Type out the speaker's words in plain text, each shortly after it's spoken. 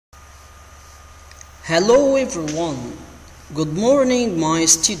Hello everyone. Good morning my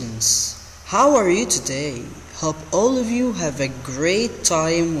students. How are you today? Hope all of you have a great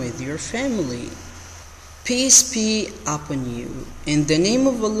time with your family. Peace be upon you. In the name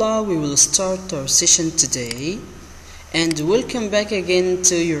of Allah we will start our session today and welcome back again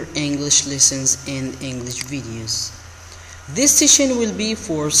to your English lessons and English videos. This session will be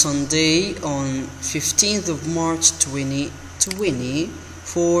for Sunday on 15th of March 2020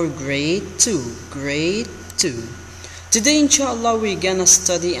 for grade 2. Today inshallah we're gonna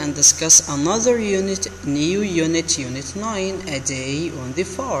study and discuss another new unit 9, a day on the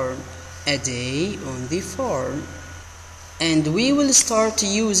farm. And we will start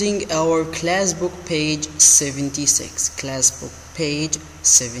using our class book page 76.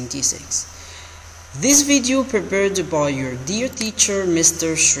 This video prepared by your dear teacher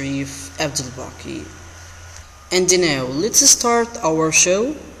Mr. Sharif Abdul Baqi. And now let's start our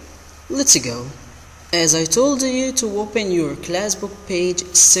show. Let's go. As I told you to open your class book page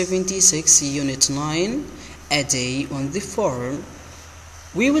 76 unit 9, a day on the farm.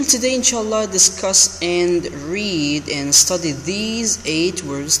 We will today inshallah discuss and read and study these 8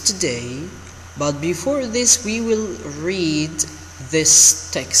 words today. But before this we will read this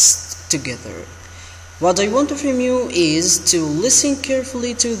text together. What I want from you is to listen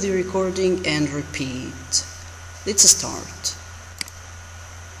carefully to the recording and repeat. Let's start.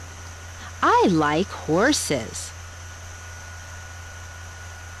 I like horses.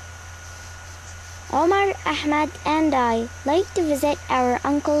 Omar, Ahmad and I like to visit our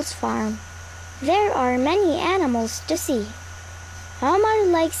uncle's farm. There are many animals to see. Omar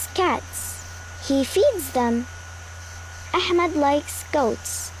likes cats. He feeds them. Ahmad likes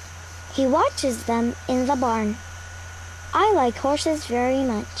goats. He watches them in the barn. I like horses very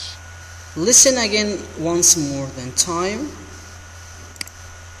much. Listen again once more than time.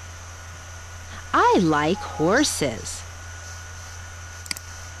 I like horses.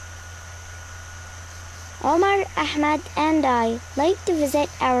 Omar, Ahmad and I like to visit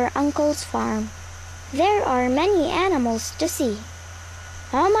our uncle's farm. There are many animals to see.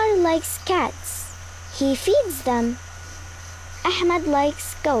 Omar likes cats. He feeds them. Ahmad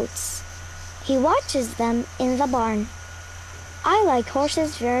likes goats. He watches them in the barn. I like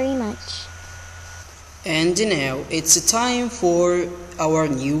horses very much. And now it's time for our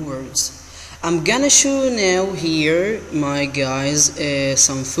new words. I'm gonna show now here, my guys,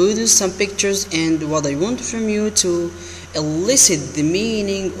 some photos, some pictures, and what I want from you to elicit the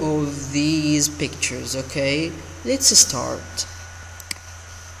meaning of these pictures, okay? Let's start.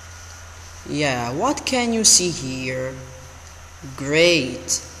 Yeah, what can you see here?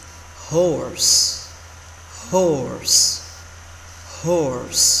 Great. Horse.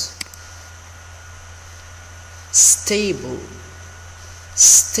 Stable.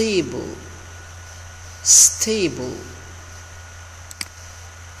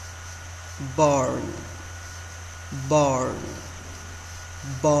 Barn.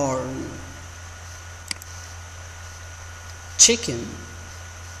 Chicken.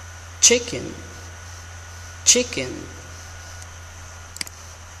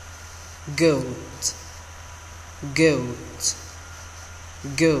 Goat.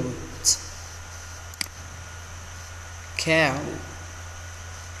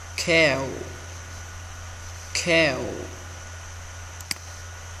 Cow.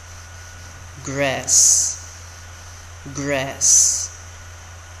 Grass.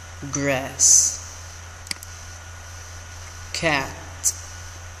 Cat.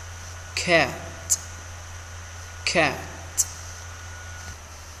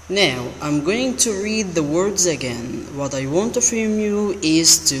 Now I'm going to read the words again. What I want from you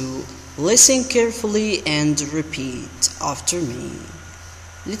is to listen carefully and repeat after me.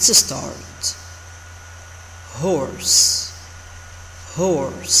 Let's start. Horse.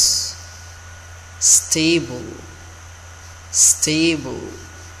 Stable.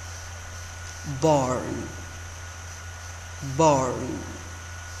 Barn.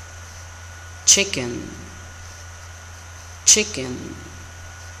 Chicken.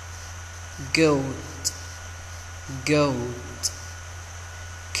 Goat.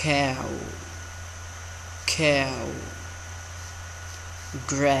 Cow.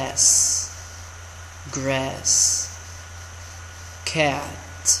 Grass. Cat.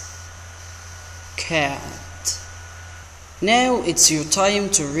 Now it's your time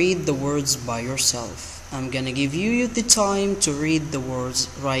to read the words by yourself. I'm gonna give you the time to read the words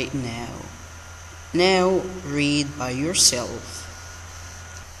right now. Now read by yourself.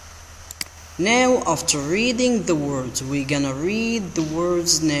 Now after reading the words, we're gonna read the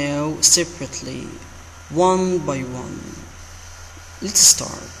words now separately, one by one. Let's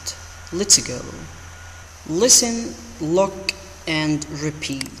start. Let's go. Listen, look, and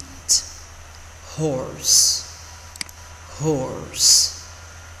repeat. Horse, horse,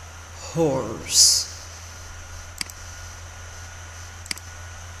 horse.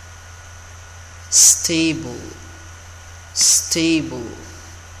 Stable, stable,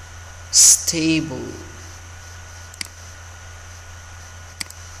 stable.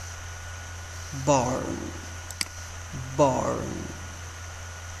 Barn, barn,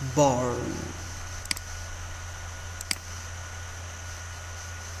 barn.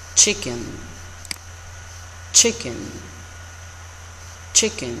 Chicken, chicken,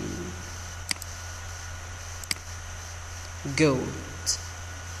 chicken. Goat,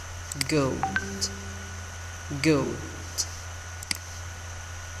 goat, goat.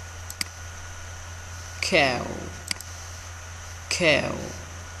 Cow, cow,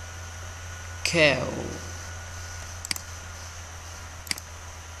 cow.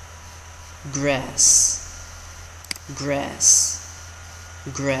 Grass, grass,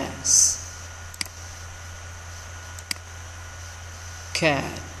 grass.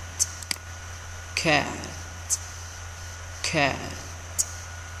 Cat, cat, cat.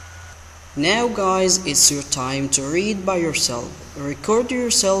 Now guys, it's your time to read by yourself. Record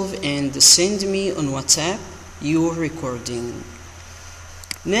yourself and send me on WhatsApp your recording.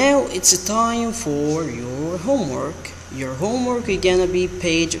 Now it's time for your homework. Your homework is gonna be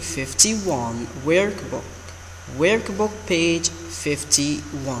page 51, workbook. Workbook page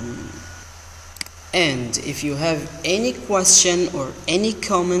 51. And if you have any question or any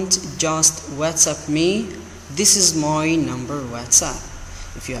comment, just WhatsApp me. This is my number WhatsApp.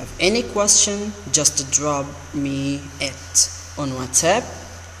 If you have any question, just drop me it on WhatsApp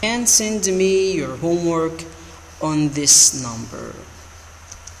and send me your homework on this number.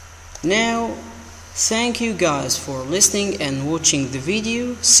 Now, thank you guys for listening and watching the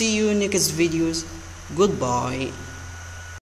video. See you in next videos. Goodbye.